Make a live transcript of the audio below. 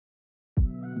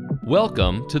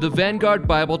Welcome to the Vanguard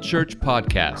Bible Church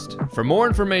podcast. For more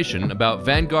information about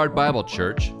Vanguard Bible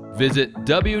Church, visit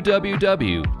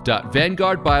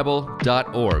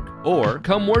www.vanguardbible.org or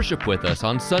come worship with us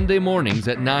on Sunday mornings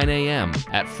at 9 a.m.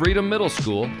 at Freedom Middle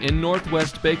School in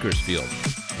Northwest Bakersfield.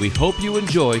 We hope you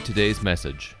enjoy today's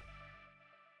message.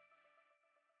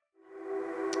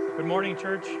 Good morning,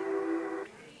 church.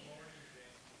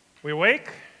 We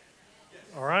awake?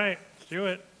 All right, let's do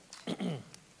it.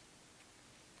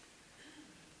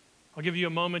 I'll give you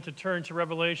a moment to turn to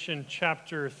Revelation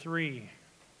chapter 3.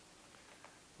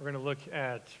 We're going to look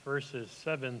at verses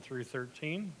 7 through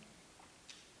 13.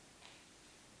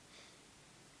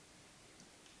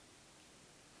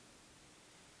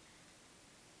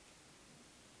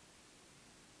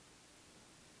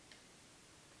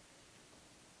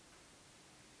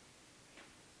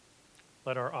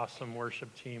 Let our awesome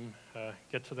worship team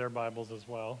get to their Bibles as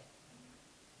well.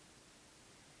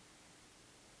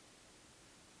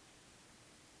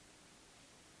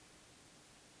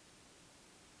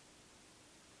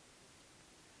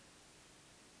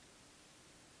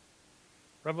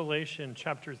 Revelation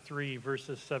chapter 3,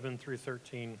 verses 7 through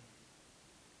 13.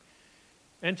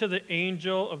 And to the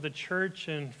angel of the church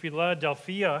in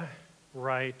Philadelphia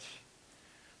write,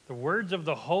 the words of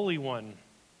the Holy One,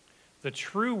 the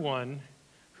true one,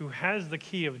 who has the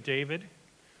key of David,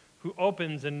 who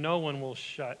opens and no one will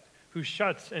shut, who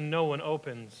shuts and no one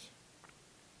opens.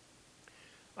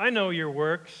 I know your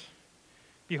works.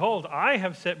 Behold, I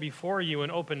have set before you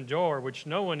an open door which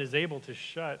no one is able to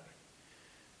shut.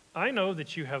 I know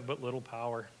that you have but little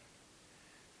power,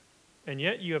 and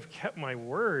yet you have kept my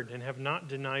word and have not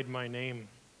denied my name.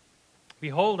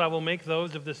 Behold, I will make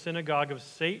those of the synagogue of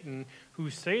Satan who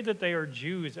say that they are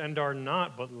Jews and are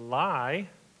not, but lie.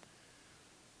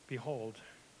 Behold,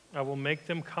 I will make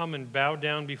them come and bow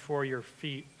down before your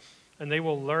feet, and they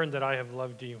will learn that I have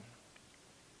loved you.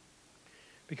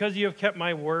 Because you have kept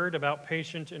my word about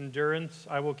patient endurance,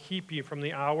 I will keep you from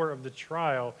the hour of the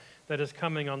trial that is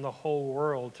coming on the whole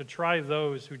world, to try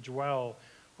those who dwell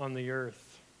on the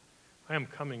earth. I am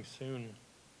coming soon.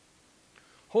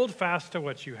 Hold fast to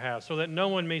what you have, so that no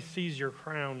one may seize your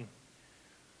crown.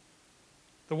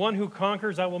 The one who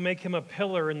conquers, I will make him a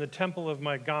pillar in the temple of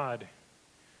my God.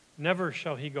 Never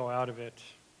shall he go out of it.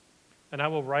 And I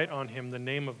will write on him the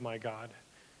name of my God,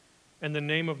 and the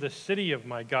name of the city of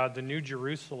my God, the New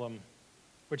Jerusalem,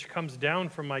 which comes down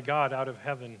from my God out of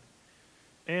heaven,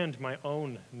 and my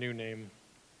own new name.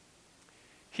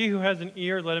 He who has an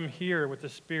ear, let him hear what the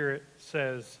Spirit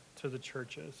says to the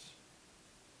churches.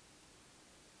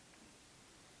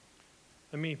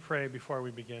 Let me pray before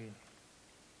we begin.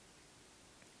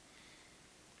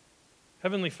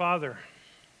 Heavenly Father,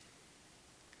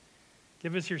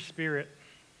 give us your Spirit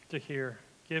to hear.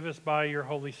 Give us by your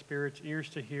Holy Spirit's ears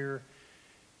to hear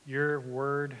your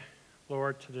word,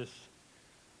 Lord, to this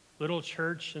little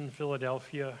church in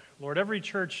Philadelphia. Lord, every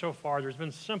church so far, there's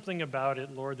been something about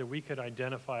it, Lord, that we could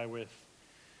identify with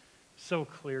so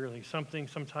clearly. Something,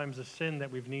 sometimes a sin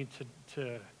that we need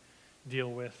to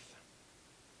deal with.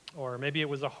 Or maybe it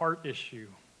was a heart issue.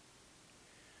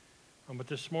 But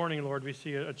this morning, Lord, we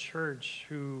see a church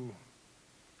who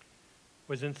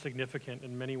was insignificant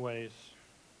in many ways,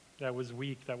 that was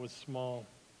weak, that was small.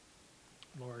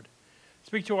 Lord,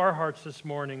 speak to our hearts this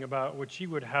morning about what you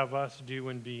would have us do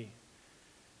and be.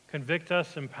 Convict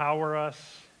us, empower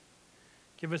us,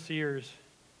 give us ears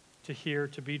to hear,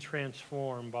 to be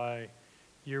transformed by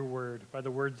your word, by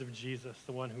the words of Jesus,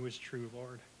 the one who is true,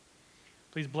 Lord.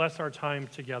 Please bless our time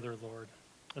together, Lord,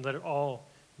 and let it all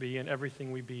be and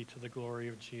everything we be to the glory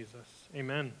of Jesus.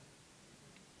 Amen.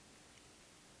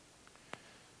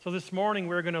 So this morning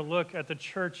we're going to look at the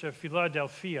church of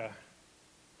Philadelphia.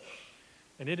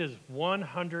 And it is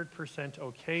 100%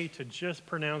 okay to just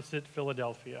pronounce it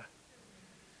Philadelphia.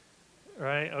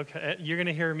 Right? Okay. You're going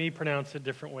to hear me pronounce it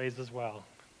different ways as well.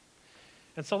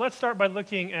 And so let's start by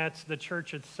looking at the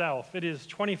church itself. It is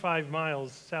 25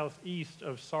 miles southeast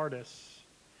of Sardis.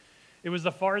 It was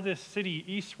the farthest city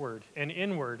eastward and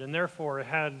inward, and therefore it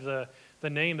had the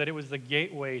name that it was the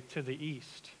gateway to the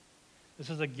east.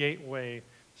 This is a gateway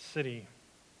city.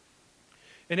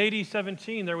 In AD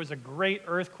 17, there was a great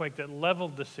earthquake that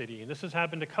leveled the city. And this has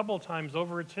happened a couple of times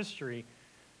over its history.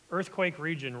 Earthquake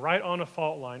region, right on a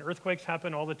fault line. Earthquakes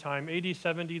happen all the time. AD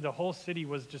 70, the whole city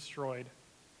was destroyed.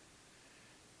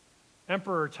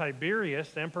 Emperor Tiberius,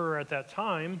 the emperor at that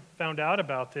time, found out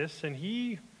about this, and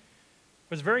he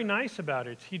was very nice about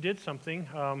it. He did something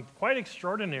quite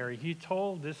extraordinary. He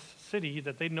told this city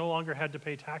that they no longer had to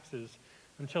pay taxes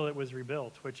until it was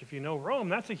rebuilt, which, if you know Rome,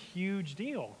 that's a huge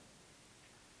deal.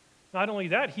 Not only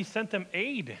that, he sent them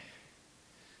aid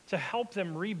to help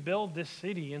them rebuild this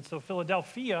city. And so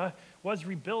Philadelphia was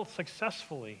rebuilt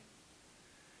successfully.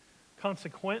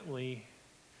 Consequently,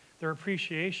 their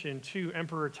appreciation to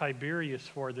Emperor Tiberius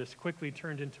for this quickly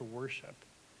turned into worship.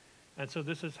 And so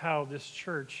this is how this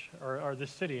church, or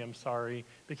this city,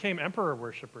 became emperor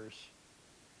worshipers.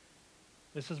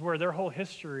 This is where their whole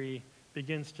history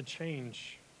begins to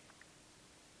change.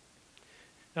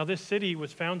 Now, this city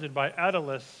was founded by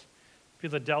Attalus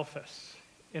Philadelphus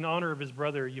in honor of his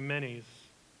brother Eumenes.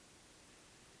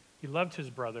 He loved his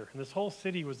brother, and this whole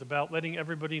city was about letting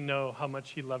everybody know how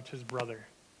much he loved his brother.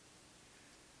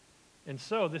 And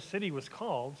so this city was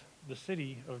called the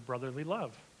City of Brotherly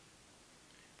Love,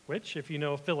 which, if you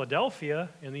know, Philadelphia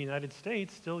in the United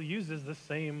States still uses the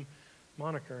same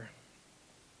moniker.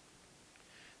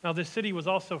 Now, this city was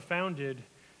also founded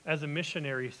as a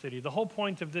missionary city. The whole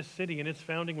point of this city and its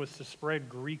founding was to spread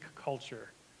Greek culture,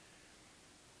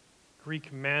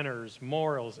 Greek manners,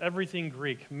 morals, everything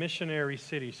Greek, missionary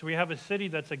city. So we have a city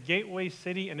that's a gateway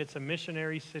city and it's a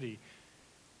missionary city.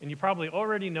 And you probably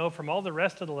already know from all the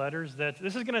rest of the letters that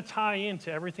this is going to tie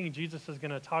into everything Jesus is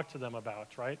going to talk to them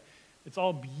about, right? It's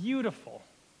all beautiful,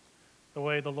 the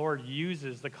way the Lord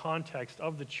uses the context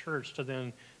of the church to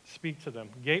then speak to them.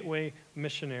 Gateway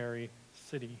missionary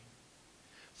city.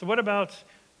 So what about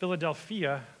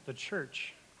Philadelphia, the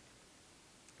church?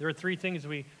 There are three things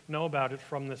we know about it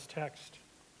from this text.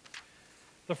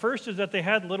 The first is that they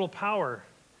had little power.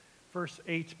 Verse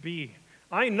 8b,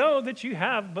 I know that you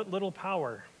have but little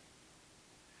power.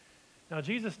 Now,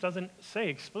 Jesus doesn't say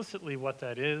explicitly what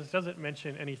that is, doesn't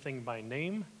mention anything by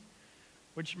name,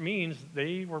 which means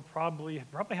they were probably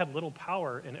had little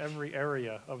power in every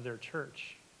area of their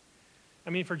church. I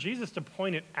mean, for Jesus to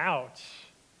point it out,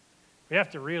 we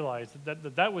have to realize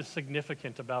that was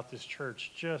significant about this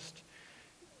church, just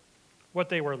what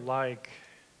they were like.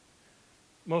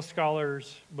 Most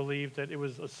scholars believe that it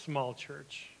was a small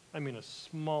church. I mean, a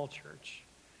small church.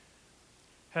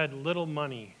 Had little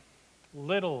money,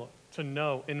 little to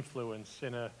no influence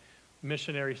in a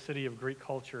missionary city of Greek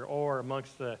culture or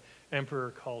amongst the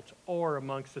emperor cult or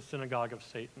amongst the synagogue of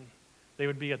Satan. They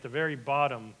would be at the very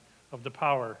bottom of the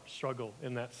power struggle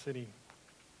in that city.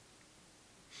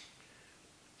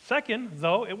 Second,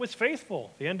 though, it was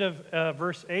faithful. The end of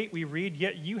verse 8, we read,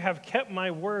 yet you have kept my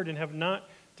word and have not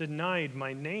denied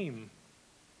my name.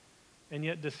 And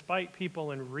yet, despite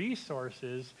people and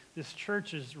resources, this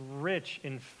church is rich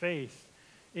in faith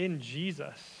in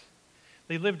Jesus.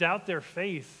 They lived out their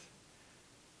faith,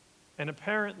 and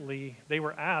apparently they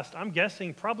were asked, I'm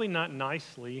guessing probably not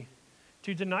nicely,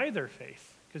 to deny their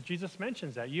faith, because Jesus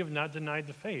mentions that. You have not denied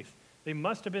the faith. They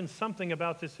must have been something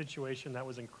about this situation that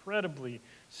was incredibly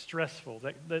stressful,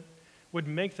 that would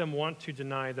make them want to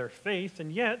deny their faith.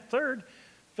 And yet, third,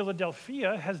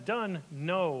 Philadelphia has done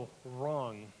no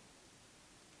wrong.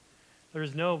 There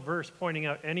is no verse pointing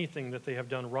out anything that they have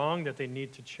done wrong, that they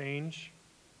need to change.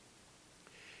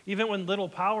 Even when little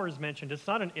power is mentioned, it's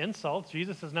not an insult.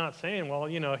 Jesus is not saying, well,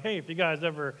 hey, if you guys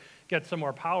ever get some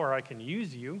more power, I can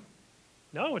use you.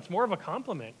 No, it's more of a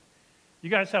compliment. You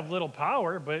guys have little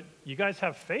power, but you guys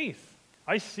have faith.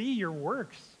 I see your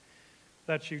works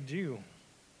that you do.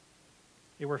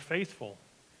 You were faithful,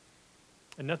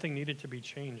 and nothing needed to be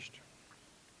changed.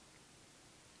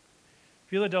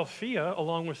 Philadelphia,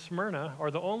 along with Smyrna,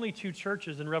 are the only two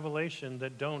churches in Revelation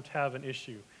that don't have an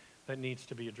issue that needs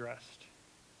to be addressed.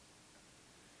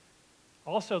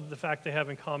 Also, the fact they have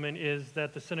in common is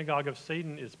that the synagogue of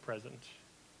Satan is present.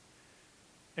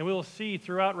 And we will see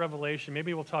throughout Revelation,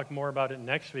 maybe we'll talk more about it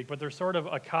next week, but there's sort of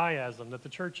a chiasm, that the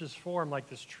churches form like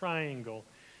this triangle,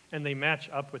 and they match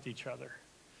up with each other.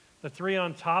 The three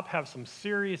on top have some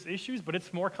serious issues, but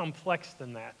it's more complex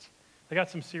than that. They got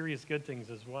some serious good things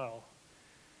as well.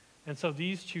 And so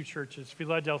these two churches,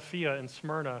 Philadelphia and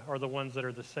Smyrna, are the ones that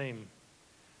are the same.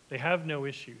 They have no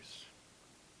issues.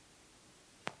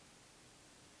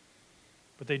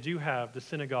 But they do have the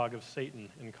synagogue of Satan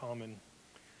in common.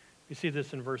 You see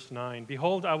this in verse 9.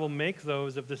 Behold, I will make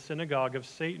those of the synagogue of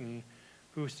Satan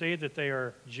who say that they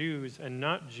are Jews and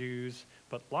not Jews,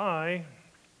 but lie.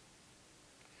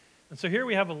 And so here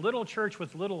we have a little church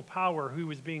with little power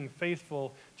who is being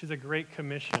faithful to the Great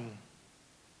Commission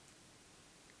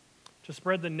to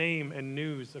spread the name and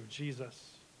news of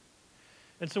Jesus.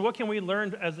 And so what can we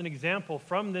learn as an example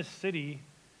from this city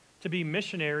to be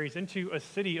missionaries into a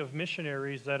city of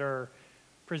missionaries that are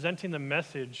presenting the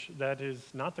message that is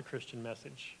not the Christian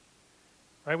message?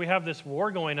 Right? We have this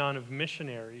war going on of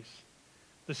missionaries.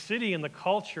 The city and the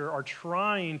culture are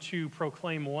trying to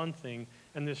proclaim one thing,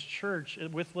 and this church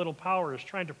with little power is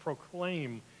trying to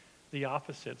proclaim the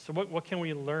opposite. So what can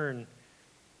we learn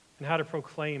and how to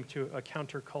proclaim to a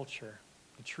counterculture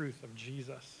the truth of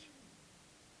Jesus.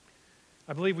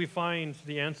 I believe we find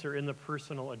the answer in the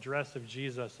personal address of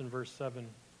Jesus in verse 7.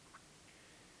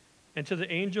 And to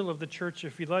the angel of the church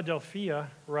of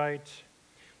Philadelphia write,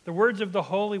 the words of the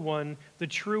Holy One, the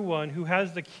true One, who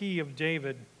has the key of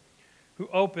David, who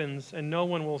opens and no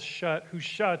one will shut, who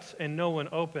shuts and no one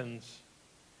opens.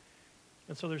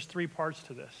 And so there's three parts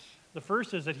to this. The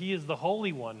first is that he is the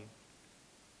Holy One.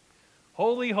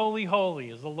 Holy, holy, holy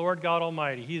is the Lord God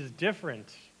Almighty. He is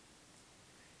different.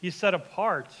 He's set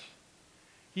apart.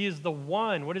 He is the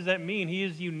one. What does that mean? He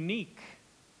is unique,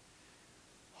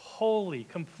 holy,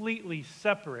 completely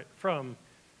separate from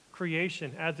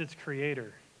creation as its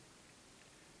creator.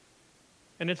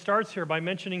 And it starts here by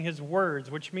mentioning his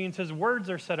words, which means his words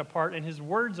are set apart and his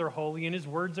words are holy and his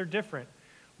words are different.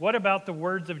 What about the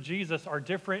words of Jesus are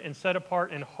different and set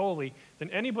apart and holy than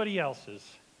anybody else's?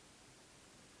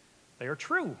 They are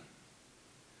true.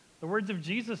 The words of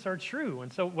Jesus are true.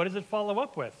 And so what does it follow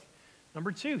up with?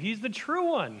 Number 2, he's the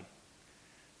true one.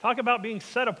 Talk about being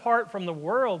set apart from the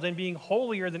world and being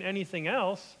holier than anything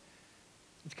else.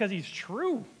 It's because he's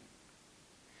true.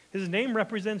 His name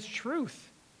represents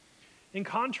truth. In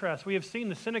contrast, we have seen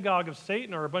the synagogue of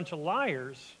Satan are a bunch of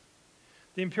liars.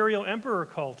 The imperial emperor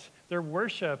cult, their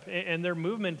worship and their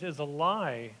movement is a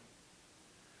lie.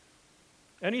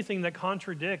 Anything that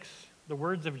contradicts the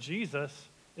words of Jesus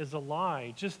is a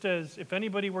lie. Just as if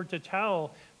anybody were to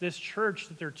tell this church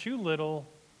that they're too little,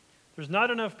 there's not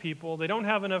enough people, they don't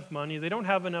have enough money, they don't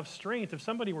have enough strength, if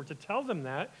somebody were to tell them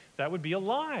that, that would be a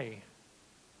lie.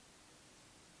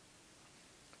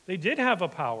 They did have a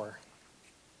power.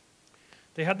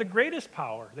 They had the greatest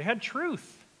power. They had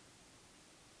truth.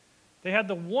 They had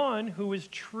the one who is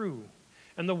true.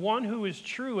 And the one who is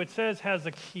true, it says, has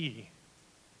a key.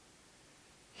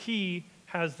 He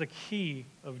has the key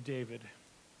of David.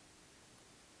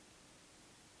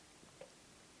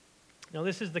 Now,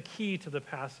 this is the key to the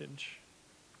passage.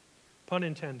 Pun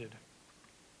intended.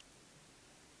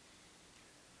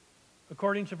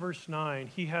 According to verse 9,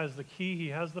 he has the key, he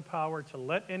has the power to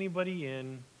let anybody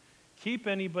in, keep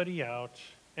anybody out.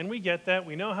 And we get that.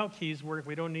 We know how keys work.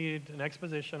 We don't need an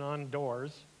exposition on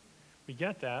doors. We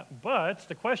get that. But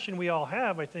the question we all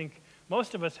have, I think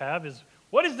most of us have, is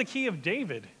what is the key of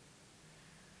David?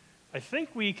 I think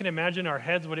we can imagine our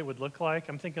heads what it would look like.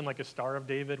 I'm thinking like a Star of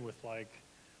David with like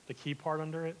the key part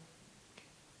under it.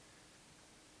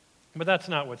 But that's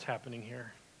not what's happening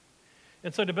here.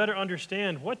 And so to better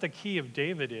understand what the key of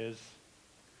David is,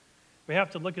 we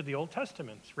have to look at the Old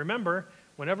Testament. Remember,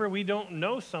 whenever we don't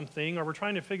know something or we're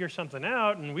trying to figure something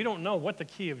out and we don't know what the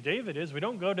key of David is, we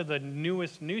don't go to the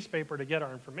newest newspaper to get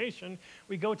our information.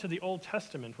 We go to the Old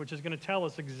Testament, which is going to tell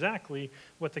us exactly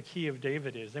what the key of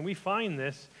David is. And we find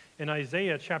this in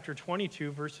Isaiah chapter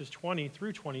 22, verses 20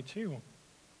 through 22.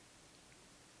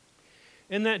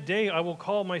 In that day I will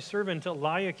call my servant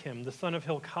Eliakim, the son of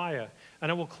Hilkiah,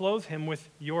 and I will clothe him with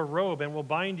your robe and will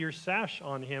bind your sash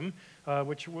on him,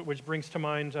 which brings to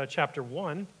mind chapter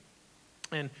 1,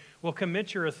 and will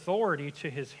commit your authority to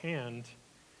his hand.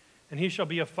 And he shall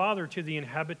be a father to the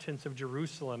inhabitants of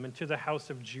Jerusalem and to the house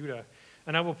of Judah.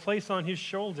 And I will place on his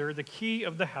shoulder the key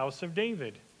of the house of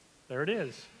David. There it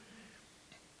is.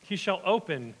 He shall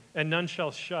open and none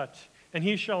shall shut, and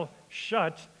he shall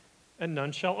shut and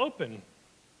none shall open.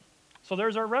 So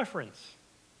there's our reference.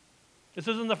 This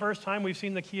isn't the first time we've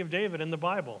seen the key of David in the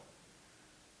Bible.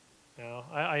 Now,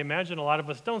 I imagine a lot of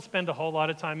us don't spend a whole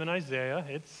lot of time in Isaiah.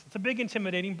 It's a big,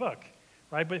 intimidating book,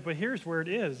 right? But here's where it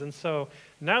is. And so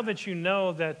now that you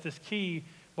know that this key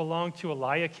belonged to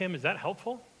Eliakim, is that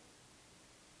helpful?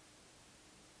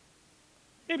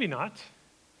 Maybe not,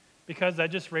 because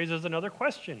that just raises another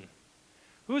question.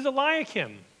 Who's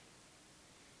Eliakim?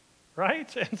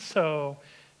 Right? And so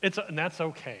and that's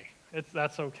okay.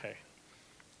 That's okay.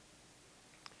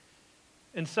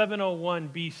 In 701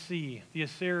 BC, the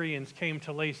Assyrians came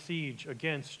to lay siege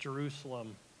against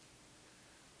Jerusalem.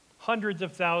 Hundreds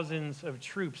of thousands of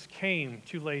troops came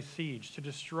to lay siege, to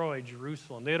destroy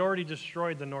Jerusalem. They had already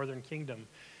destroyed the northern kingdom.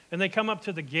 And they come up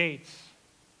to the gates,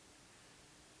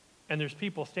 and there's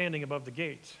people standing above the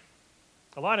gates.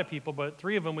 A lot of people, but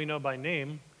 3 of them we know by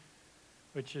name,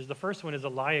 which is the first one is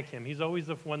Eliakim. He's always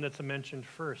the one that's mentioned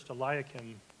first,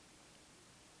 Eliakim.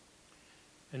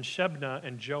 And Shebna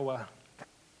and Joah.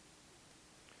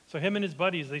 So him and his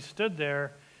buddies, they stood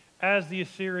there as the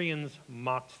Assyrians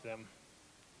mocked them.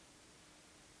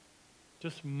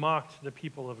 Just mocked the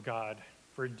people of God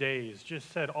for days.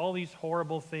 Just said all these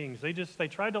horrible things. They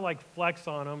tried to like flex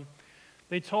on them.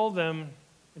 They told them,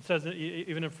 it says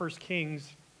even in 1 Kings,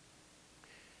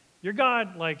 your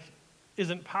God like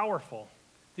isn't powerful.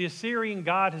 the Assyrian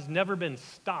God has never been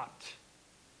stopped.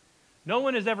 No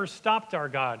one has ever stopped our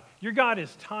God. Your God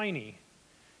is tiny.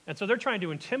 And so they're trying to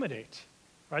intimidate,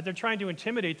 right? They're trying to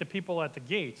intimidate the people at the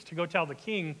gates to go tell the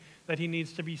king that he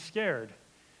needs to be scared.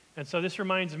 And so this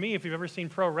reminds me, if you've ever seen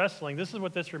pro wrestling, this is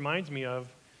what this reminds me of.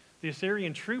 The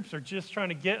Assyrian troops are just trying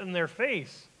to get in their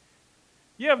face.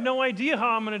 You have no idea how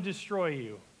I'm going to destroy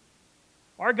you.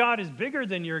 Our God is bigger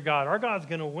than your God. Our God's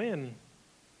going to win.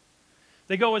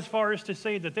 They go as far as to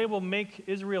say that they will make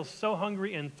Israel so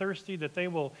hungry and thirsty that they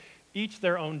will eat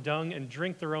their own dung and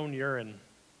drink their own urine.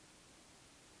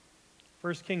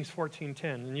 1 Kings 14:10,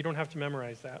 and you don't have to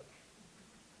memorize that.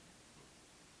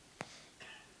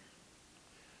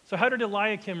 So how did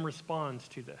Eliakim respond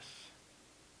to this?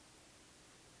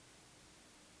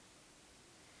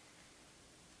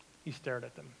 He stared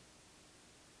at them.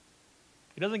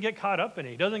 He doesn't get caught up in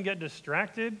it. He doesn't get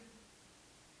distracted.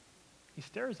 He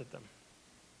stares at them.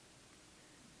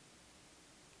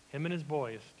 Him and his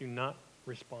boys do not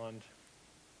respond.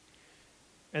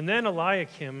 And then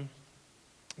Eliakim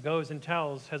goes and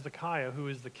tells Hezekiah, who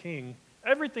is the king,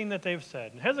 everything that they've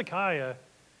said. And Hezekiah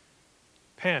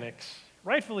panics,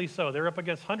 rightfully so. They're up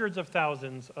against hundreds of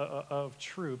thousands of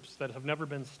troops that have never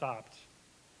been stopped.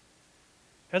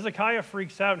 Hezekiah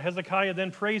freaks out, and Hezekiah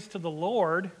then prays to the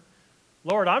Lord.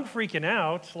 Lord, I'm freaking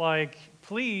out. Like,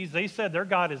 please, they said their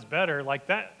God is better. Like,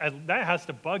 that has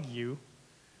to bug you.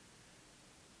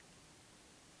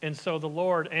 And so the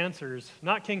Lord answers,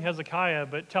 not King Hezekiah,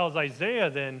 but tells Isaiah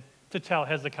then to tell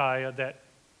Hezekiah that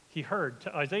he heard.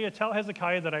 Isaiah, tell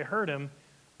Hezekiah that I heard him.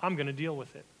 I'm going to deal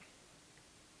with it.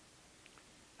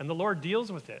 And the Lord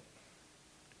deals with it.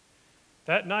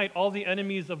 That night, all the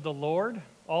enemies of the Lord,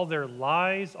 all their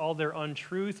lies, all their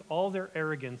untruth, all their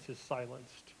arrogance is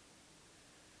silenced.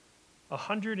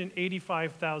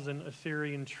 185,000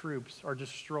 Assyrian troops are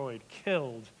destroyed,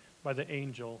 killed by the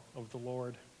angel of the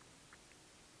Lord.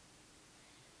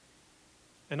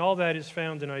 And all that is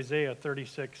found in Isaiah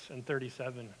 36 and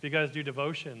 37. If you guys do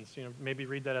devotions, maybe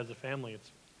read that as a family. It's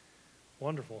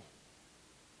wonderful.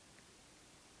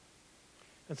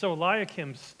 And so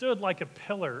Eliakim stood like a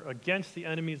pillar against the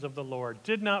enemies of the Lord,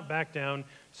 did not back down,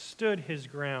 stood his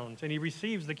ground. And he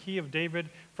receives the key of David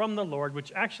from the Lord,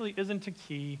 which actually isn't a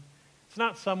key. It's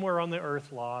not somewhere on the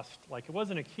earth lost. Like, it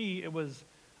wasn't a key, it was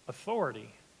authority.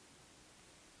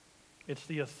 It's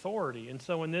the authority. And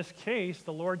so in this case,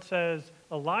 the Lord says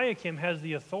Eliakim has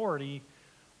the authority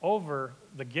over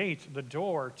the gate, the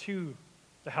door to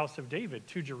the house of David,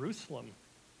 to Jerusalem.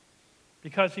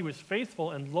 Because he was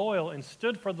faithful and loyal and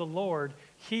stood for the Lord,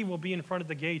 he will be in front of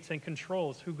the gates and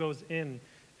controls who goes in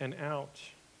and out.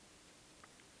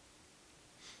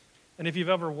 And if you've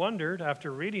ever wondered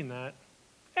after reading that,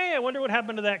 hey, I wonder what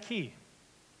happened to that key.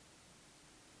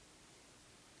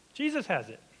 Jesus has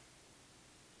it.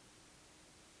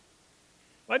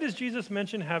 Why does Jesus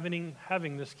mention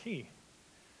having this key?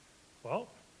 Well,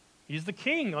 he's the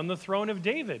king on the throne of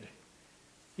David.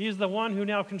 He is the one who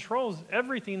now controls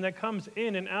everything that comes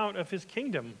in and out of his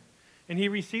kingdom. And he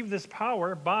received this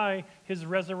power by his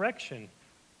resurrection.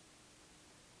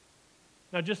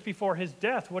 Now, just before his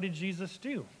death, what did Jesus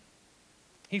do?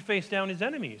 He faced down his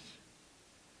enemies.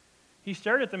 He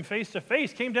stared at them face to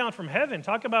face, came down from heaven.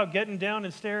 Talk about getting down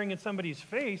and staring at somebody's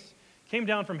face. Came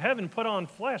down from heaven, put on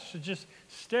flesh to just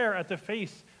stare at the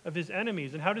face of his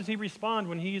enemies. And how does he respond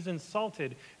when he is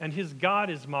insulted and his God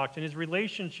is mocked and his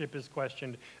relationship is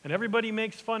questioned and everybody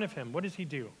makes fun of him? What does he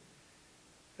do?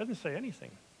 He doesn't say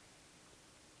anything.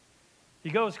 He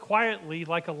goes quietly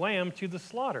like a lamb to the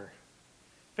slaughter,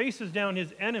 faces down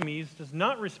his enemies, does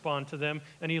not respond to them,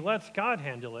 and he lets God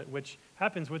handle it, which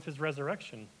happens with his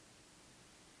resurrection.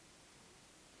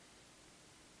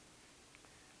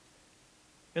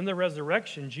 In the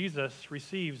resurrection, Jesus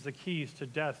receives the keys to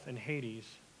death and Hades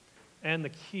and the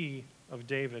key of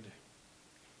David.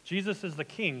 Jesus is the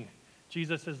king.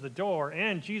 Jesus is the door,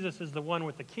 and Jesus is the one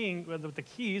with the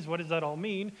keys. What does that all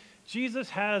mean? Jesus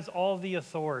has all the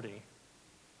authority.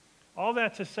 All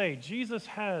that to say, Jesus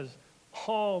has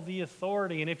all the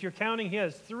authority. And if you're counting, he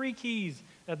has 3 keys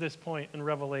at this point in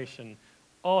Revelation.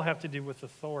 All have to do with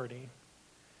authority.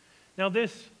 Now,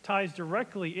 this ties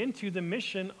directly into the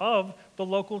mission of the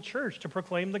local church to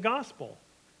proclaim the gospel.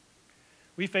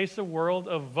 We face a world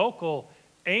of vocal,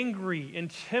 angry,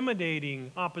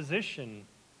 intimidating opposition.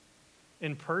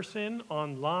 In person,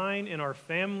 online, in our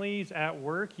families, at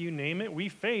work, you name it, we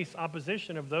face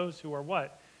opposition of those who are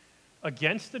what?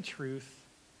 Against the truth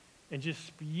and just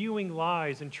spewing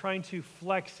lies and trying to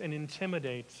flex and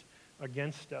intimidate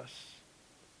against us.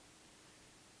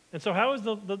 And so how is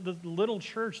the little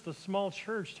church, the small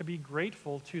church, to be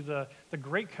grateful to the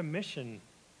Great Commission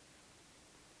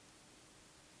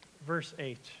verse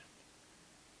 8.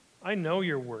 I know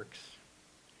your works.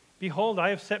 Behold, I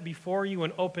have set before you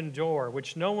an open door,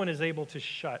 which no one is able to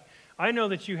shut. I know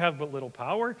that you have but little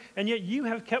power, and yet you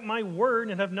have kept my word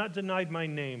and have not denied my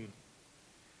name.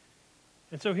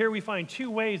 And so here we find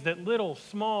two ways that little,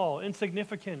 small,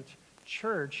 insignificant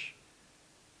church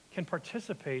can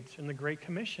participate in the Great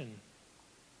Commission,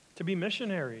 to be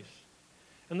missionaries.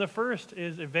 And the first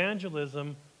is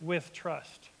evangelism with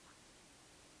trust.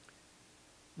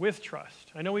 With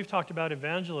trust. I know we've talked about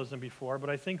evangelism before, but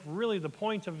I think really the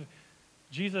point of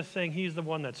Jesus saying he's the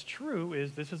one that's true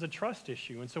is this is a trust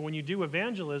issue. And so when you do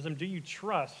evangelism, do you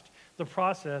trust the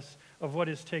process of what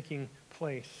is taking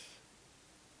place?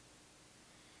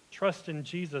 Trust in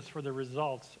Jesus for the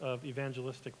results of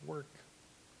evangelistic work.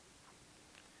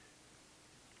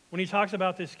 When he talks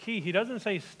about this key, he doesn't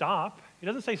say stop. He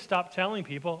doesn't say stop telling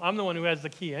people, I'm the one who has the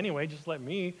key anyway, just let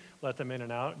me let them in and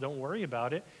out. Don't worry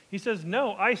about it. He says,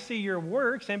 no, I see your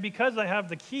works, and because I have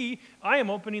the key, I am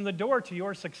opening the door to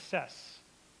your success.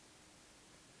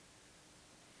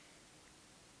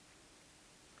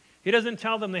 He doesn't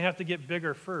tell them they have to get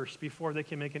bigger first before they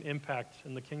can make an impact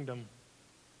in the kingdom.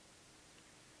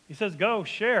 He says, go,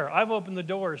 share. I've opened the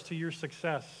doors to your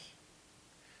success.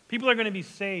 People are going to be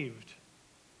saved.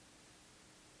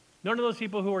 None of those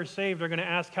people who are saved are going to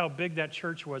ask how big that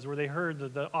church was where they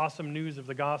heard the awesome news of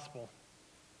the gospel.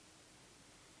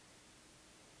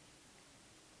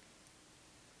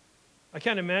 I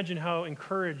can't imagine how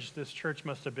encouraged this church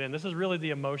must have been. This is really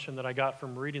the emotion that I got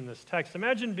from reading this text.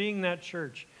 Imagine being that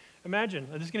church. Imagine,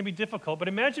 this is going to be difficult, but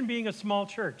imagine being a small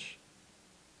church.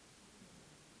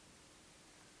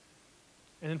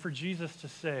 And then for Jesus to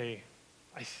say,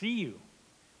 I see you.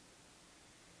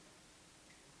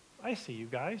 I see you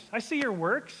guys. I see your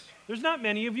works. There's not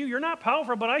many of you. You're not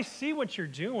powerful, but I see what you're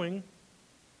doing.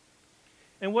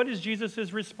 And what is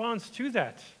Jesus' response to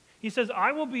that? He says,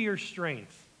 I will be your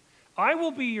strength. I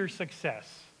will be your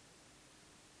success.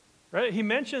 Right? He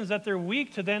mentions that they're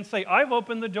weak to then say, I've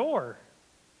opened the door.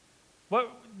 But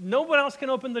no one else can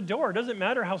open the door. It doesn't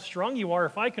matter how strong you are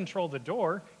if I control the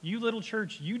door. You little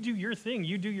church, you do your thing.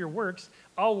 You do your works.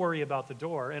 I'll worry about the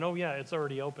door. And oh yeah, it's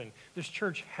already open. This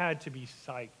church had to be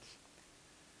psyched.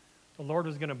 The Lord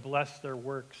was going to bless their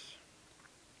works.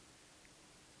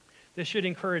 This should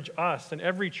encourage us and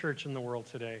every church in the world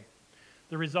today.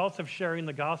 The results of sharing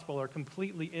the gospel are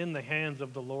completely in the hands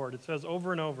of the Lord. It says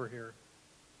over and over here.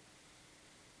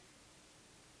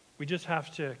 We just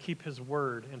have to keep his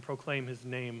word and proclaim his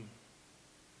name.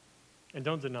 And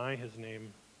don't deny his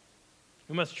name.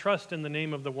 We must trust in the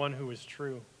name of the one who is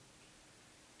true.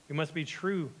 We must be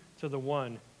true to the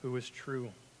one who is true.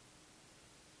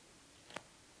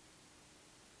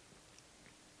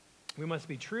 We must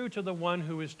be true to the one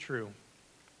who is true.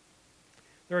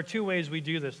 There are two ways we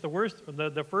do this.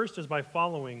 The first is by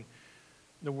following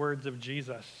the words of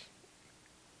Jesus.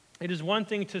 It is one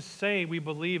thing to say we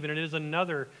believe, and it is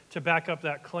another to back up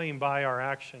that claim by our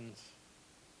actions.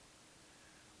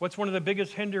 What's one of the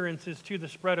biggest hindrances to the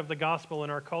spread of the gospel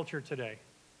in our culture today?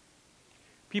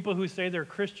 People who say they're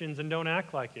Christians and don't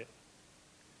act like it.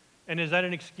 And is that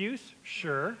an excuse?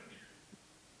 Sure.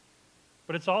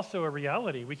 But it's also a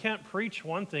reality. We can't preach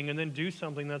one thing and then do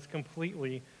something that's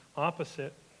completely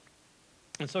opposite.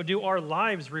 And so do our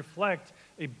lives reflect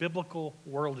a biblical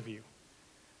worldview?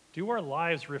 Do our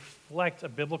lives reflect a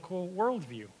biblical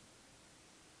worldview?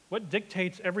 What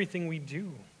dictates everything we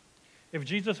do? If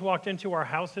Jesus walked into our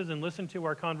houses and listened to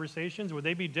our conversations, would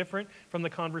they be different from the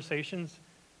conversations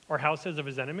or houses of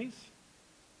his enemies?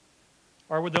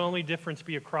 Or would the only difference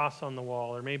be a cross on the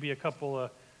wall, or maybe a couple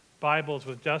of Bibles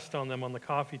with dust on them on the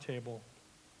coffee table?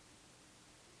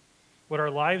 Would our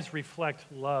lives reflect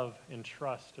love and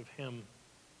trust of him?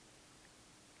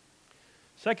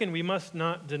 Second, we must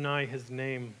not deny his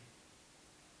name.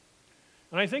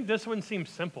 And I think this one seems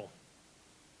simple.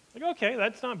 Like, okay,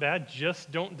 that's not bad.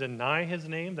 Just don't deny his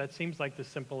name. That seems like the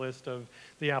simplest of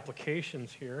the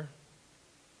applications here.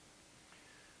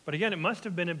 But again, it must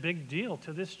have been a big deal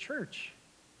to this church.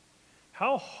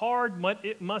 How hard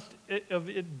must it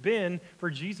have been for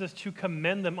Jesus to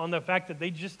commend them on the fact that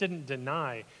they just didn't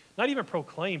deny, not even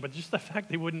proclaim, but just the fact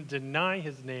they wouldn't deny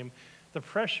his name. The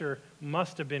pressure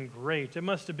must have been great. It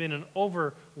must have been an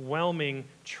overwhelming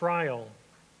trial.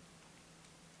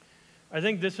 I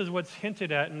think this is what's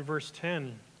hinted at in verse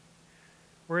 10,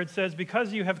 where it says,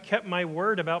 because you have kept my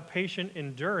word about patient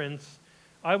endurance,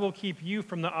 I will keep you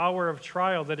from the hour of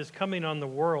trial that is coming on the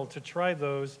world to try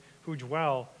those who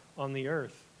dwell on the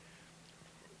earth.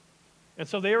 And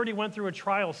so they already went through a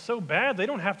trial so bad they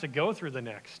don't have to go through the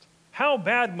next. How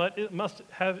bad must it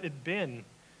have been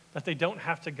that they don't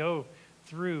have to go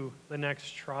through the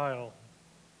next trial.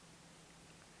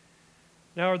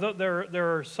 Now,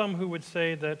 there are some who would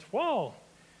say that, well,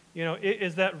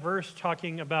 is that verse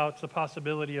talking about the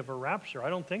possibility of a rapture? I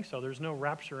don't think so. There's no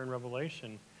rapture in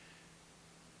Revelation.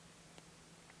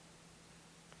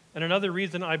 And another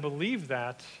reason I believe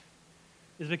that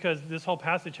is because this whole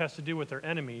passage has to do with their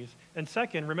enemies. And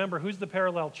second, remember, who's the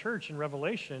parallel church in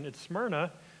Revelation? It's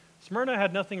Smyrna. Smyrna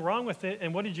had nothing wrong with it,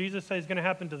 and what did Jesus say is going to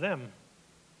happen to them?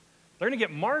 They're going to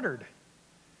get martyred.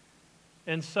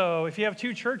 And so if you have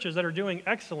two churches that are doing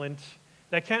excellent,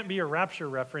 that can't be a rapture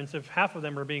reference if half of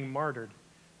them are being martyred.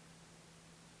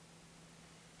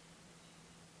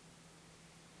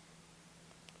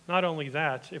 Not only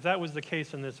that, if that was the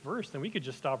case in this verse, then we could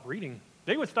just stop reading.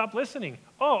 They would stop listening.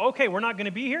 Oh, okay, we're not going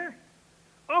to be here?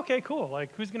 Okay, cool.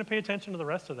 Like, who's going to pay attention to the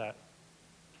rest of that?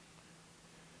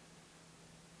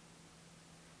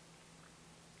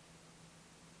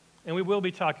 And we will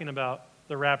be talking about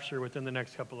the rapture within the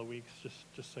next couple of weeks,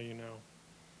 just so you know.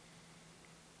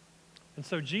 And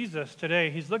so Jesus,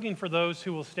 today, he's looking for those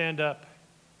who will stand up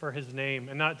for his name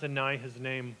and not deny his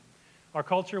name. Our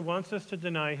culture wants us to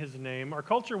deny his name. Our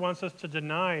culture wants us to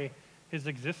deny his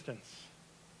existence.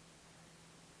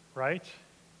 Right?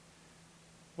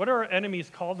 What do our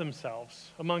enemies call themselves?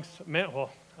 Amongst men,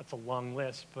 well, that's a long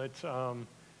list, but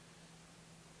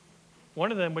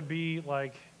one of them would be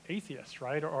like atheists,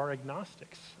 right, or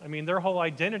agnostics. I mean, their whole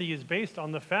identity is based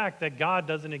on the fact that God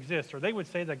doesn't exist, or they would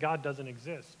say that God doesn't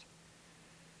exist.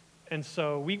 And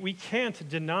so we can't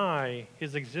deny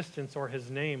his existence or his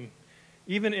name,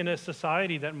 even in a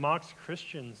society that mocks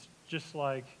Christians, just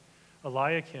like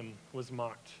Eliakim was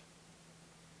mocked.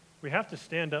 We have to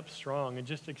stand up strong and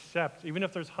just accept, even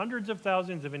if there's hundreds of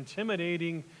thousands of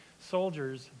intimidating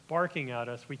soldiers barking at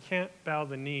us, we can't bow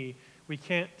the knee. We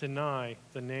can't deny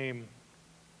the name.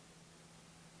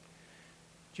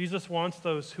 Jesus wants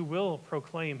those who will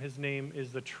proclaim his name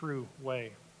is the true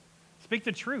way. Speak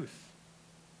the truth.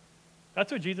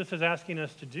 That's what Jesus is asking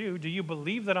us to do. Do you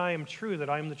believe that I am true, that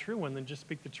I am the true one? Then just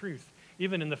speak the truth,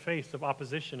 even in the face of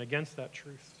opposition against that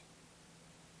truth.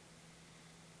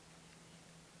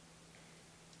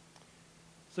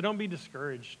 So don't be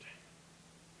discouraged.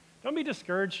 Don't be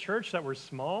discouraged, church, that we're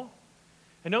small.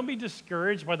 And don't be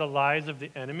discouraged by the lies of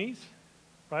the enemies,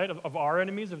 right? Of our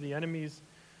enemies, of the enemies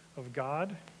of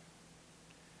God.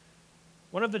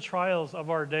 One of the trials of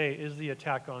our day is the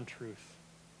attack on truth.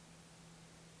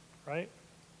 Right?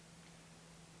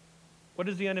 What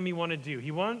does the enemy want to do?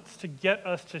 He wants to get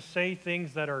us to say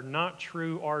things that are not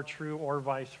true, or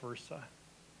vice versa.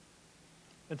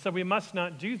 And so we must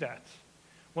not do that.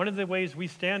 One of the ways we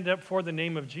stand up for the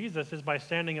name of Jesus is by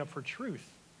standing up for truth.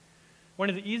 One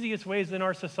of the easiest ways in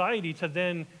our society to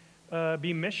then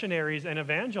be missionaries and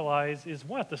evangelize is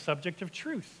what? The subject of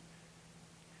truth.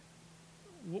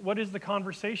 What is the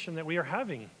conversation that we are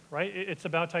having, right? It's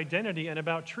about identity and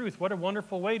about truth. What a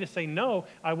wonderful way to say, no,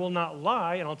 I will not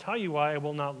lie, and I'll tell you why I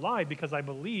will not lie, because I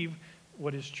believe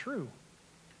what is true.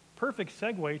 Perfect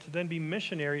segue to then be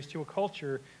missionaries to a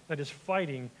culture that is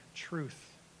fighting truth.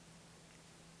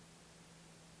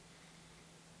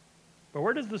 But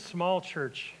where does the small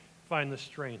church find the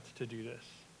strength to do this?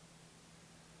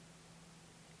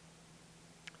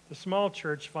 The small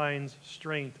church finds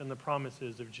strength in the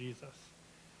promises of Jesus.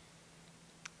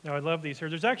 Now, I love these here.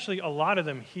 There's actually a lot of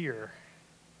them here.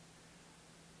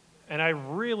 And I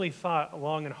really thought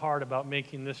long and hard about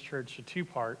making this church a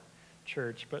two-part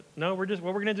church. But no, what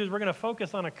we're going to do is we're going to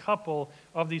focus on a couple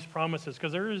of these promises,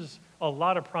 because there is a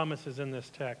lot of promises in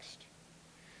this text.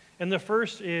 And the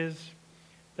first is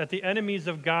that the enemies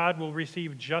of God will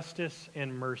receive justice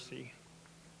and mercy.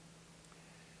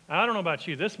 I don't know about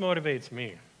you, this motivates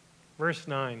me. Verse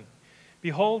 9,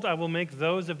 behold, I will make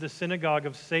those of the synagogue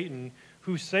of Satan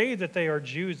who say that they are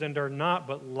Jews and are not,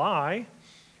 but lie.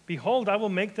 Behold, I will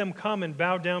make them come and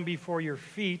bow down before your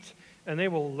feet, and they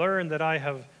will learn that I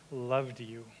have loved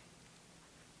you.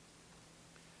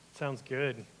 Sounds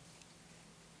good.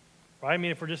 Right? I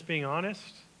mean, if we're just being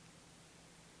honest,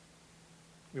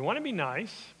 we want to be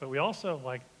nice, but we also,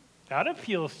 that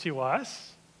appeals to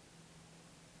us.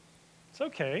 It's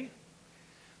okay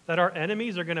that our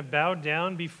enemies are going to bow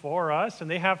down before us, and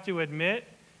they have to admit,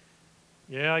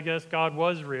 yeah, I guess God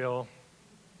was real.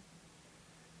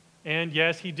 And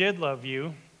yes, he did love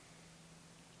you.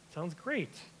 Sounds great.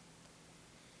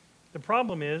 The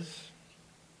problem is,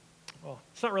 well,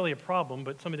 it's not really a problem,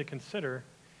 but something to consider,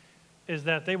 is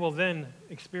that they will then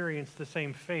experience the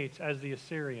same fate as the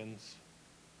Assyrians.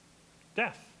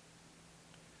 Death.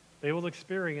 They will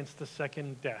experience the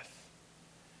second death.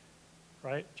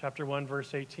 Right? Chapter 1,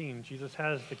 verse 18. Jesus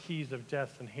has the keys of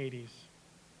death and Hades.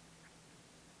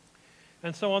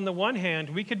 And so on the one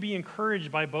hand, we could be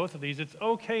encouraged by both of these. It's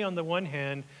okay on the one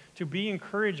hand to be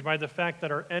encouraged by the fact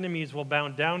that our enemies will bow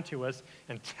down to us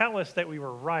and tell us that we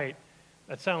were right.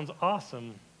 That sounds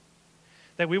awesome.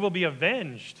 That we will be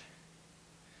avenged.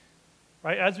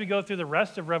 Right? As we go through the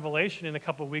rest of Revelation in a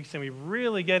couple of weeks and we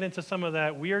really get into some of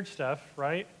that weird stuff,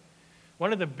 right?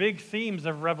 One of the big themes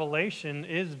of Revelation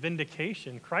is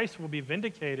vindication. Christ will be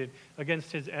vindicated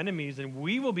against his enemies, and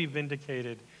we will be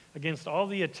vindicated against all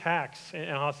the attacks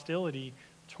and hostility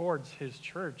towards his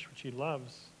church, which he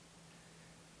loves.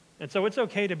 And so it's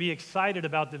okay to be excited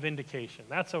about the vindication.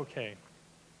 That's okay.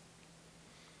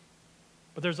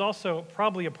 But there's also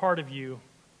probably a part of you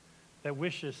that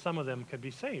wishes some of them could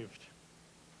be saved,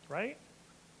 right?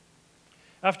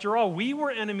 After all, we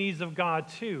were enemies of God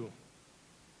too.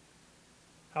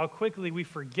 How quickly we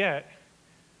forget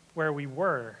where we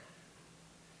were.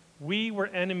 We were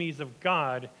enemies of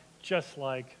God just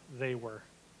like they were.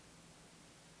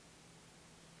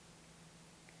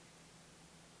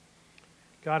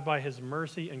 God, by his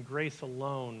mercy and grace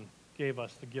alone, gave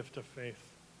us the gift of faith.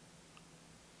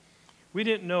 We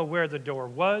didn't know where the door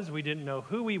was. We didn't know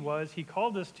who he was. He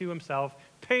called us to himself,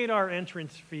 paid our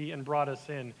entrance fee, and brought us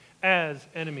in as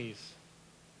enemies,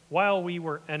 while we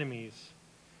were enemies.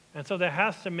 And so that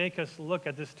has to make us look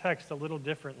at this text a little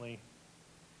differently.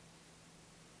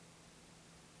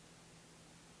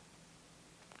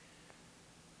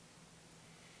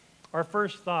 Our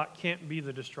first thought can't be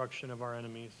the destruction of our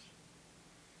enemies.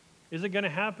 Is it going to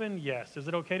happen? Yes. Is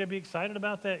it okay to be excited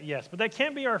about that? Yes. But that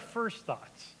can't be our first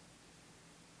thoughts,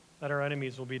 that our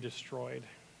enemies will be destroyed.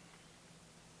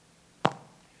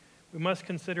 We must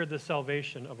consider the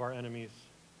salvation of our enemies.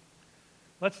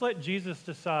 Let's let Jesus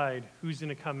decide who's going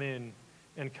to come in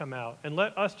and come out. And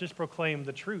let us just proclaim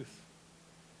the truth.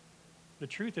 The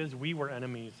truth is we were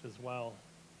enemies as well.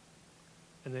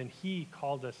 And then he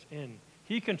called us in.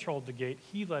 He controlled the gate.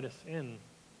 He let us in.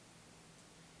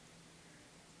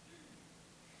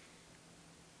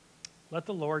 Let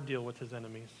the Lord deal with his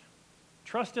enemies.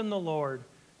 Trust in the Lord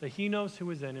that he knows who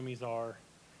his enemies are,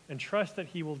 and trust that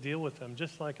he will deal with them,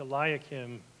 just like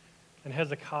Eliakim and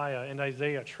Hezekiah and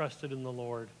Isaiah trusted in the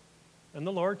Lord. And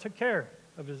the Lord took care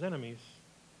of his enemies.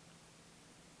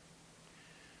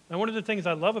 Now, one of the things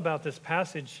I love about this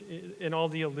passage in all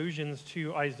the allusions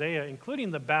to Isaiah,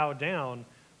 including the bow down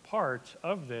part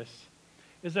of this,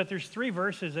 is that there's 3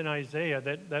 verses in Isaiah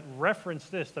that reference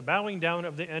this, the bowing down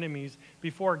of the enemies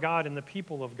before God and the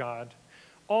people of God.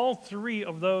 All 3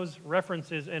 of those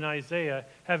references in Isaiah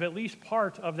have at least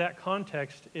part of that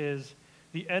context is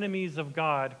the enemies of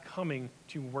God coming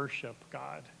to worship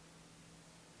God.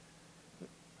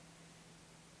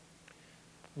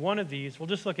 One of these, we'll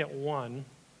just look at one,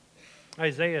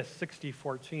 Isaiah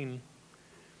 60:14.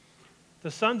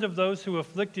 The sons of those who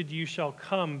afflicted you shall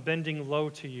come bending low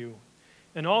to you,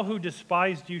 and all who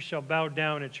despised you shall bow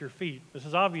down at your feet. This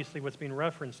is obviously what's being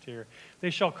referenced here. They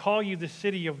shall call you the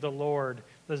city of the Lord,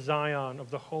 the Zion of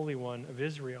the Holy One of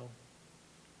Israel.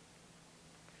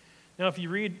 Now, if you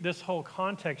read this whole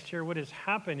context here, what is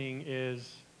happening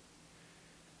is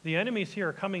the enemies here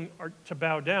are coming to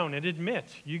bow down and admit,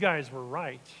 you guys were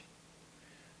right.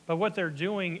 But what they're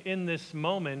doing in this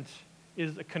moment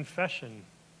is a confession.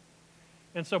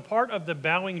 And so part of the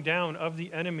bowing down of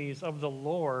the enemies of the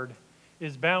Lord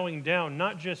is bowing down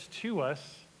not just to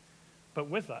us, but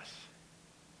with us.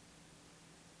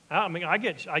 I mean,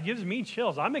 it gives me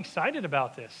chills. I'm excited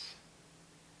about this.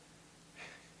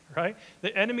 Right?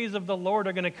 The enemies of the Lord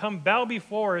are going to come bow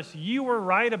before us. You were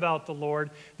right about the Lord.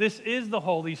 This is the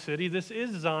holy city. This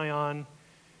is Zion.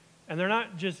 And they're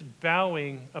not just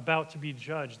bowing about to be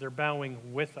judged. They're bowing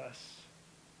with us.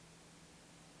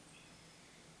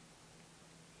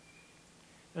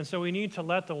 And so we need to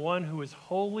let the one who is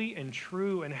holy and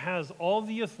true and has all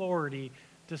the authority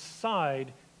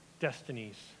decide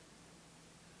destinies.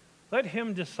 Let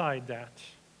him decide that.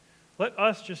 Let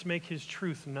us just make his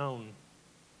truth known.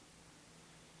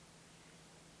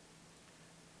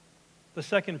 The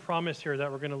second promise here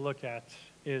that we're going to look at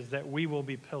is that we will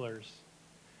be pillars.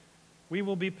 We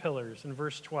will be pillars in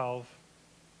verse 12.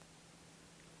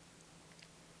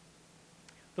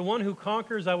 The one who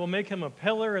conquers, I will make him a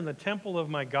pillar in the temple of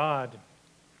my God.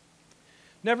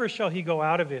 Never shall he go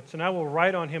out of it, and I will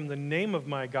write on him the name of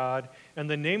my God and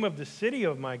the name of the city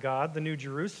of my God, the New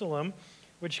Jerusalem,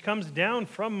 which comes down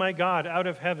from my God out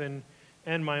of heaven,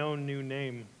 and my own new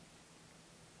name.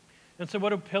 And so what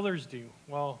do pillars do?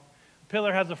 Well, a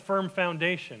pillar has a firm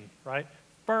foundation, right?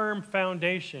 Firm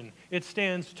foundation. It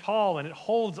stands tall and it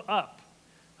holds up.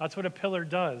 That's what a pillar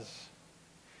does.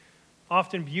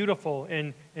 Often beautiful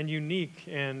and unique.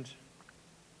 And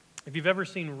if you've ever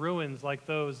seen ruins like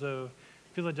those of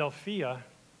Philadelphia,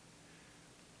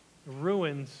 the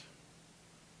ruins,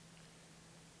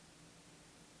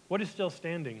 what is still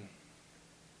standing?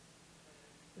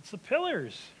 It's the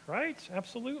pillars, right?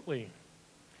 Absolutely.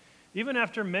 Even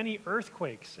after many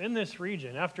earthquakes in this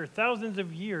region, after thousands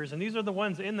of years, and these are the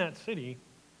ones in that city,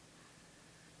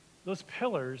 those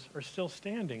pillars are still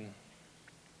standing.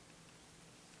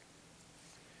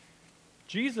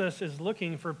 Jesus is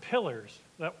looking for pillars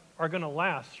that are going to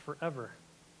last forever.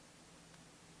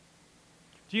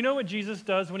 Do you know what Jesus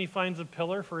does when he finds a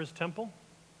pillar for his temple?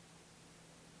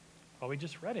 Well, we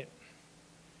just read it.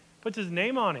 Puts his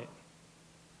name on it.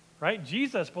 Right?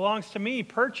 Jesus belongs to me,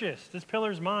 purchased. This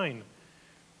pillar's mine.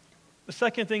 The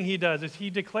second thing he does is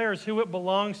he declares who it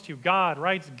belongs to. God,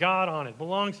 writes God on it,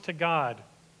 belongs to God.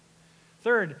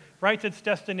 Third, writes its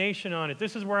destination on it.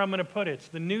 This is where I'm going to put it. It's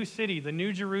the new city, the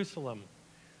new Jerusalem.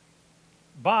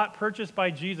 Bought, purchased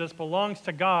by Jesus, belongs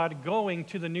to God, going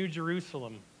to the new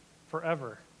Jerusalem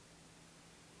forever.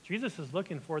 Jesus is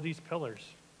looking for these pillars.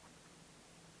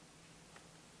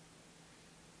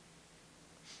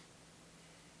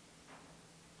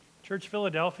 Church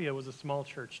Philadelphia was a small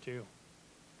church too.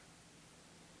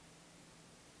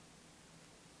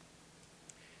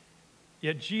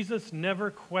 Yet Jesus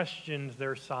never questioned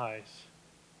their size.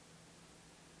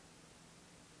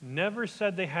 Never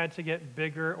said they had to get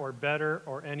bigger or better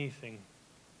or anything.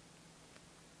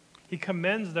 He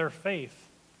commends their faith.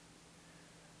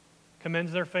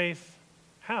 Commends their faith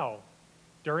how?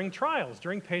 During trials,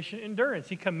 during patient endurance.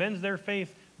 He commends their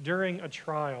faith during a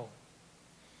trial.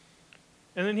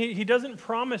 And then he doesn't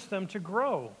promise them to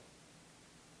grow.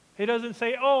 He doesn't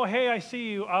say, oh, hey, I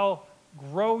see you. I'll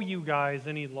grow you guys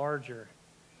any larger.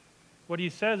 What he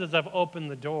says is, I've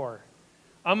opened the door.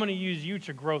 I'm going to use you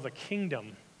to grow the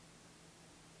kingdom.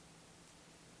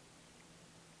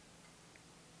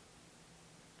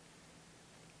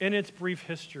 In its brief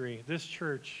history, this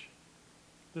church,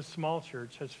 this small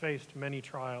church, has faced many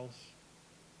trials.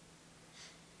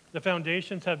 The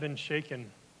foundations have been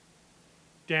shaken.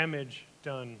 Damage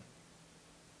done,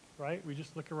 right? We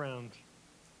just look around.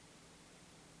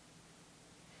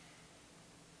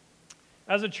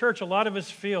 As a church, a lot of us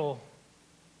feel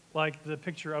like the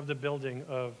picture of the building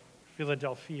of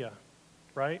Philadelphia,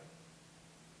 right?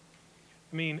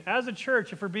 I mean, as a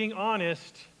church, if we're being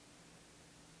honest,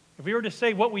 if we were to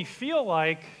say what we feel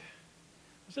like,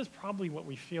 this is probably what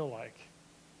we feel like.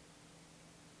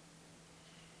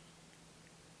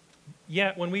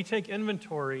 Yet, when we take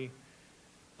inventory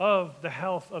of the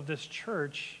health of this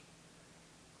church,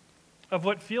 of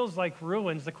what feels like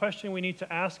ruins, the question we need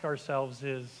to ask ourselves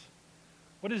is,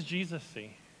 what does Jesus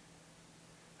see?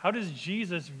 How does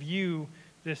Jesus view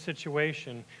this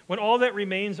situation? When all that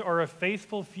remains are a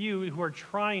faithful few who are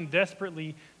trying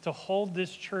desperately to hold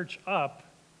this church up,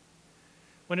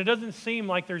 when it doesn't seem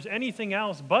like there's anything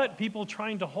else but people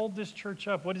trying to hold this church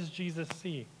up, what does Jesus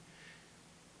see?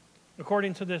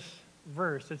 According to this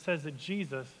verse, it says that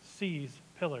Jesus sees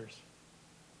pillars.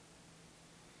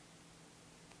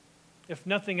 If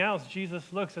nothing else, Jesus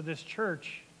looks at this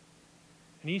church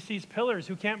and he sees pillars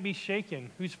who can't be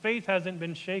shaken, whose faith hasn't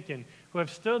been shaken, who have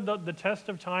stood the test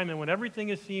of time, and when everything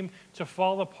has seemed to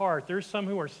fall apart, there's some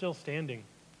who are still standing.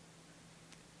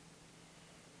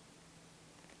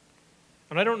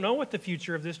 And I don't know what the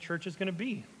future of this church is going to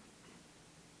be.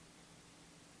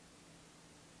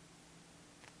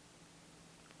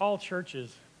 All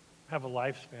churches have a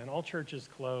lifespan. All churches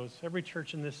close. Every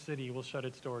church in this city will shut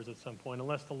its doors at some point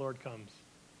unless the Lord comes.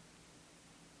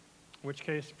 In which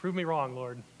case, prove me wrong,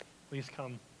 Lord. Please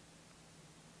come.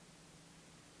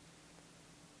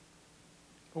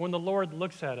 But when the Lord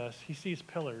looks at us, he sees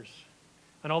pillars.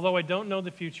 And although I don't know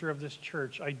the future of this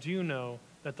church, I do know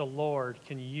that the Lord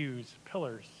can use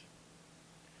pillars.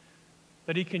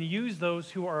 That he can use those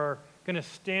who are going to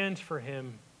stand for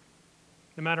him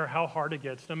no matter how hard it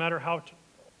gets, no matter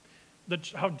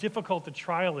how difficult the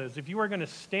trial is. If you are going to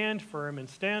stand firm and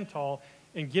stand tall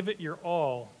and give it your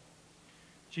all,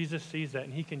 Jesus sees that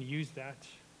and he can use that.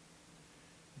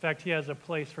 In fact, he has a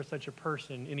place for such a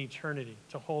person in eternity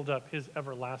to hold up his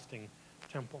everlasting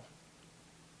temple.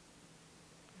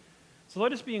 So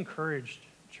let us be encouraged,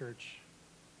 church.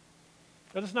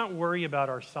 Let us not worry about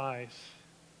our size.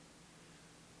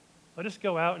 Let us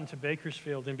go out into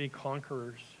Bakersfield and be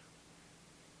conquerors.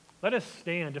 Let us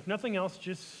stand, if nothing else,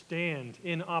 just stand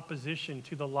in opposition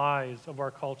to the lies of our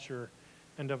culture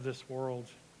and of this world.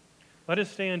 Let us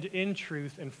stand in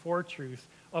truth and for truth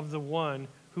of the one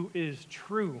who is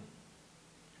true,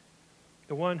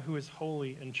 the one who is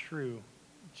holy and true,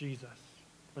 Jesus.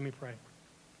 Let me pray.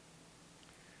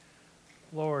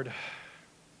 Lord,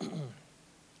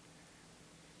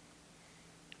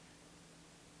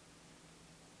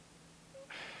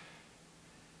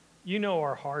 You know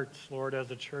our hearts, Lord,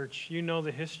 as a church. You know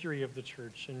the history of the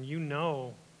church, and you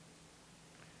know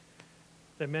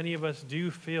that many of us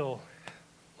do feel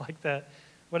like that,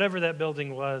 whatever that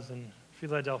building was in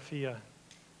Philadelphia.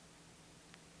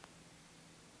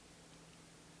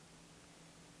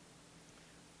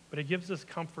 But it gives us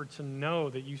comfort to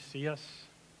know that you see us,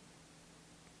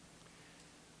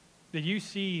 that you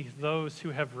see those who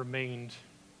have remained.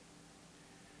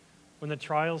 When the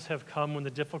trials have come, when the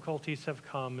difficulties have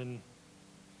come, and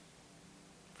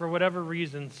for whatever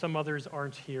reason, some others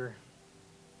aren't here.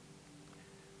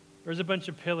 There's a bunch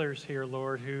of pillars here,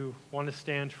 Lord, who want to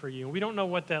stand for you. We don't know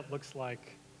what that looks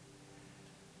like,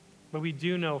 but we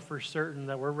do know for certain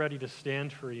that we're ready to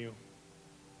stand for you,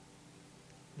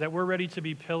 that we're ready to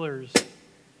be pillars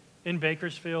in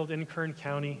Bakersfield, in Kern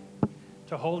County,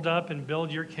 to hold up and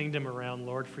build your kingdom around,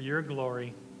 Lord, for your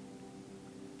glory.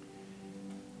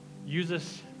 Use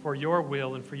us for your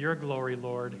will and for your glory,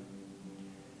 Lord.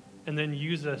 And then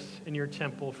use us in your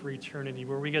temple for eternity,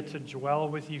 where we get to dwell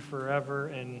with you forever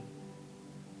and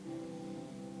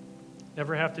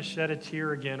never have to shed a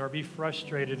tear again or be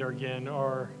frustrated again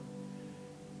or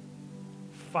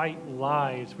fight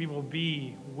lies. We will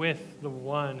be with the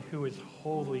one who is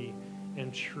holy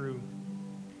and true.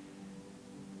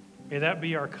 May that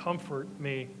be our comfort.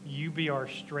 May you be our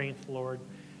strength, Lord.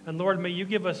 And Lord, may you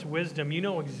give us wisdom. You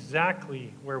know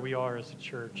exactly where we are as a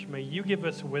church. May you give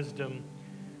us wisdom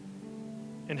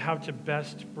in how to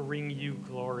best bring you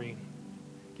glory.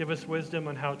 Give us wisdom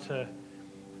on how to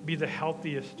be the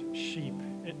healthiest sheep,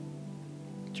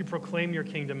 to proclaim your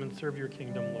kingdom and serve your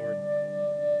kingdom, Lord.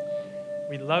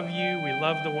 We love you. We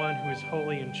love the one who is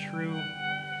holy and true.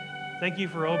 Thank you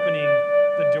for opening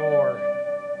the door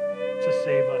to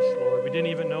save us, Lord. We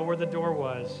didn't even know where the door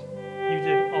was. You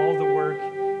did all the work,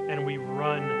 and we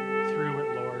run through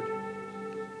it, Lord.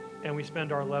 And we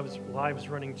spend our lives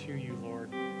running to you,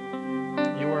 Lord.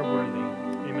 You are worthy.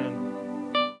 Amen.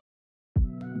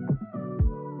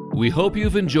 We hope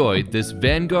you've enjoyed this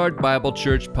Vanguard Bible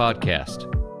Church podcast.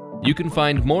 You can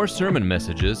find more sermon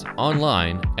messages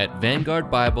online at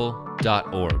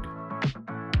vanguardbible.org.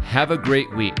 Have a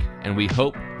great week, and we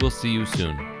hope we'll see you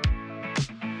soon.